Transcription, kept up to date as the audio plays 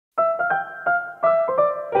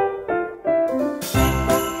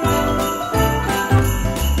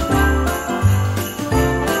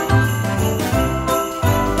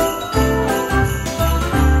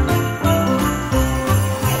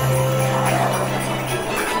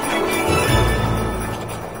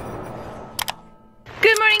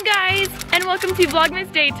to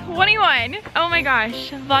Vlogmas day 21. Oh my gosh,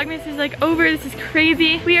 Vlogmas is like over. This is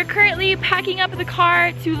crazy. We are currently packing up the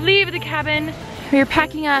car to leave the cabin. We are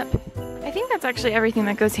packing up. I think that's actually everything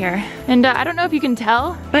that goes here. And I don't know if you can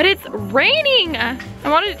tell, but it's raining. I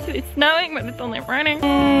wanted it to be snowing, but it's only raining.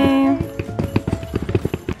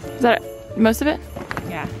 Is that it? Most of it?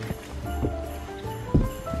 Yeah.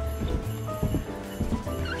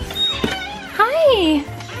 Hi.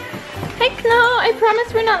 Hi, Chloe. I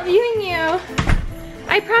promise we're not leaving you.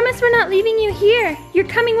 I promise we're not leaving you here. You're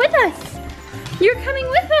coming with us. You're coming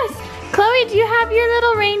with us. Chloe, do you have your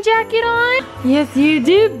little rain jacket on? Yes, you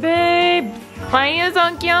do, babe. Why are you so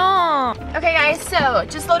cute? Okay, guys, so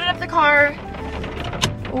just loaded up the car.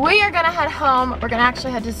 We are gonna head home. We're gonna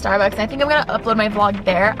actually head to Starbucks. I think I'm gonna upload my vlog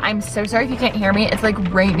there. I'm so sorry if you can't hear me. It's like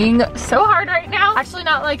raining so hard right now. Actually,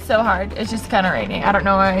 not like so hard. It's just kind of raining. I don't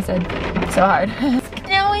know why I said so hard.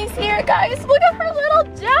 Snowy's here, guys. Look at her little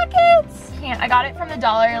jackets. I got it from the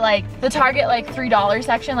the Target like $3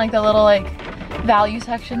 section, like the little like value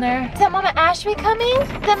section there. Is that Mama Ashley coming?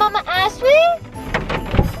 Is that Mama Ashley?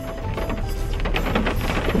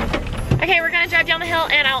 Okay, we're gonna drive down the hill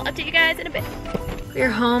and I'll update you guys in a bit. We're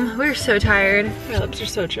home. We're so tired. My lips are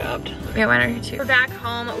so chapped. Yeah, mine are here too. We're back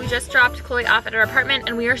home. We just dropped Chloe off at our apartment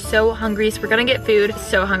and we are so hungry, so we're gonna get food.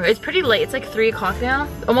 So hungry. It's pretty late. It's like 3 o'clock now.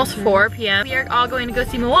 Almost 4 p.m. We are all going to go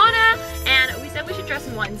see Moana and we said we should dress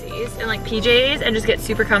in onesies and like PJs and just get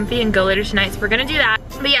super comfy and go later tonight. So we're gonna do that.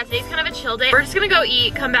 But yeah, today's kind of a chill day. We're just gonna go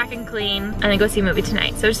eat, come back and clean, and then go see a movie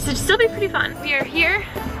tonight. So it'll still be pretty fun. We are here.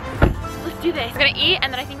 Let's do this. We're gonna eat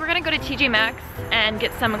and then I think we're gonna go to TJ Maxx and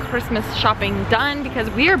get some Christmas shopping done because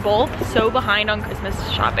we are both so behind on Christmas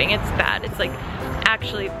shopping. It's bad. It's like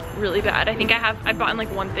actually really bad. I think I've bought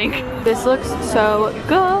like one thing. This looks so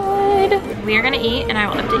good. We are gonna eat and I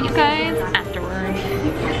will update you guys afterwards.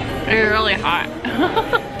 It's really hot.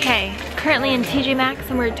 Okay, currently in TJ Maxx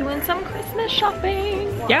and we're doing some Christmas shopping.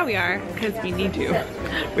 Yeah, we are, because we need to.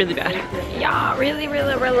 Really bad. Yeah, really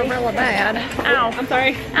bad. Ow. I'm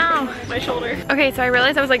sorry. Ow. My shoulder. Okay, so I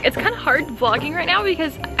realized I was like, it's kind of hard vlogging right now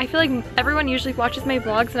because I feel like everyone usually watches my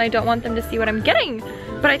vlogs and I don't want them to see what I'm getting.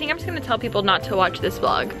 But I think I'm just gonna tell people not to watch this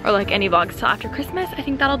vlog or like any vlogs till after Christmas. I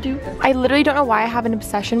think that'll do. I literally don't know why I have an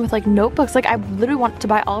obsession with like notebooks. Like I literally want to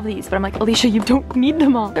buy all of these, but I'm like, Alicia, you don't need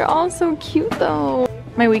them all. They're all so cute though.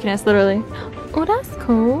 My weakness, literally. Oh, that's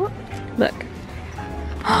cool. Look.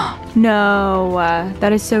 No,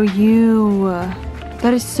 that is so you.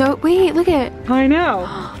 That is so, wait, look at. I know.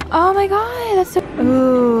 Oh my god, that's so,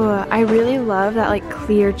 ooh, I really love that like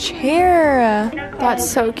clear chair. That's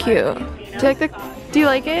so cute. Do you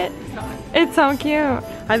like it? It's so cute.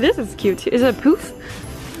 This is cute too. Is it a poof?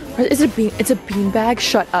 Or is it a bean? It's a bean bag?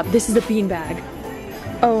 Shut up, this is a bean bag.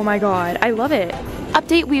 Oh my god, I love it.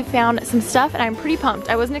 Update, we've found some stuff and I'm pretty pumped.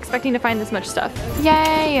 I wasn't expecting to find this much stuff.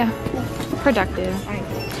 Yay. Productive.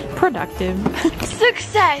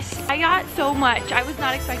 Success! I got so much. I was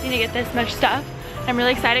not expecting to get this much stuff. I'm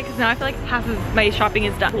really excited because now I feel like half of my shopping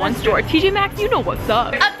is done. One store, TJ Maxx, you know what's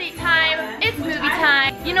up. Update time, it's movie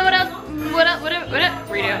time. You know what else? What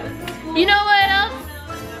redo. You know what else?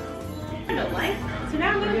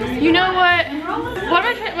 You know what?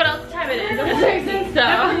 What else time it is? So,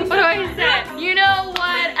 what do I say? You know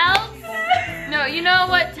what else? No, you know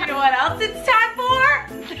what? You know what else it's time for?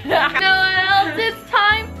 You know what else it's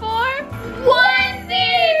time for?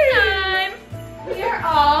 Onesie time! We are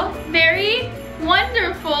all very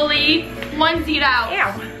wonderfully onesied out. Ew.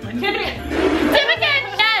 Timothy,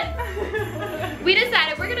 yes! We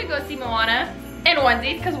decided we're gonna go see Moana in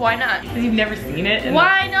onesies, because why not? Because you've never seen it?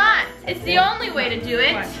 Why not? It's the only way to do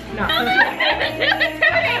it. No.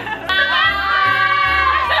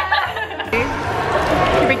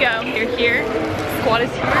 Here we go. You're here. Squad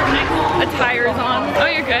is here. Attire is on. Oh,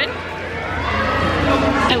 you're good?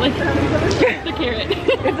 I like the carrot.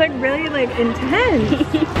 It's like really like intense.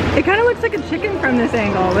 It kind of looks like a chicken from this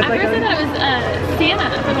angle. With At like first I thought it was Santa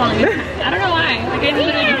for Moana. I don't know why. Like I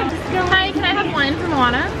literally. Hi, can I have one for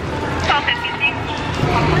Moana?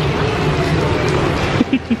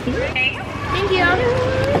 Thank you.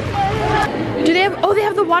 Do they have, oh, they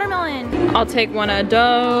have the watermelon. I'll take one of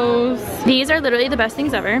those. These are literally the best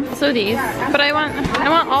things ever. So these, but I want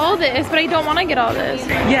all this, but I don't want to get all this.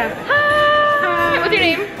 Yeah. Hi. What's your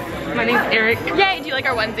name? My name's Eric. Yay, do you like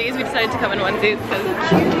our onesies? We decided to come in onesies because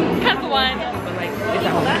one.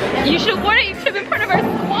 You should have worn it. You should have been part of our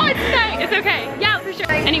squad tonight. It's okay. Yeah, for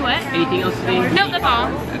sure. Anyway. Anything else today? No, that's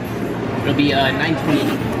all. It'll be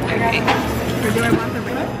 $9.20. Okay. Or do I want the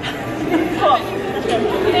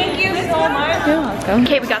Thank you so much. You're welcome.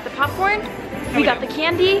 Okay, we got the popcorn, we got the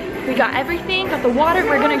candy, we got everything, got the water.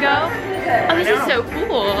 We're gonna go. Oh, this is so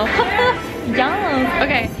cool. Yes.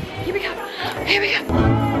 Okay, here we go. Here we go.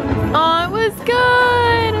 Oh, it was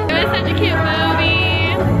good. It was such a cute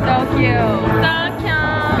movie. So cute. So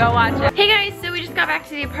cute. Go watch it. Hey guys, so we just got back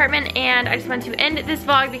to the apartment and I just want to end this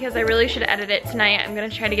vlog because I really should edit it tonight. I'm gonna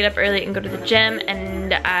try to get up early and go to the gym,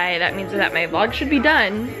 and that means that my vlog should be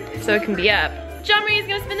done so it can be up. John Marie is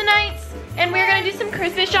gonna spend the night and we're gonna do some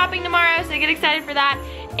Christmas shopping tomorrow, so get excited for that.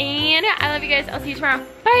 And I love you guys. I'll see you tomorrow.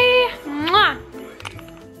 Bye. Mwah.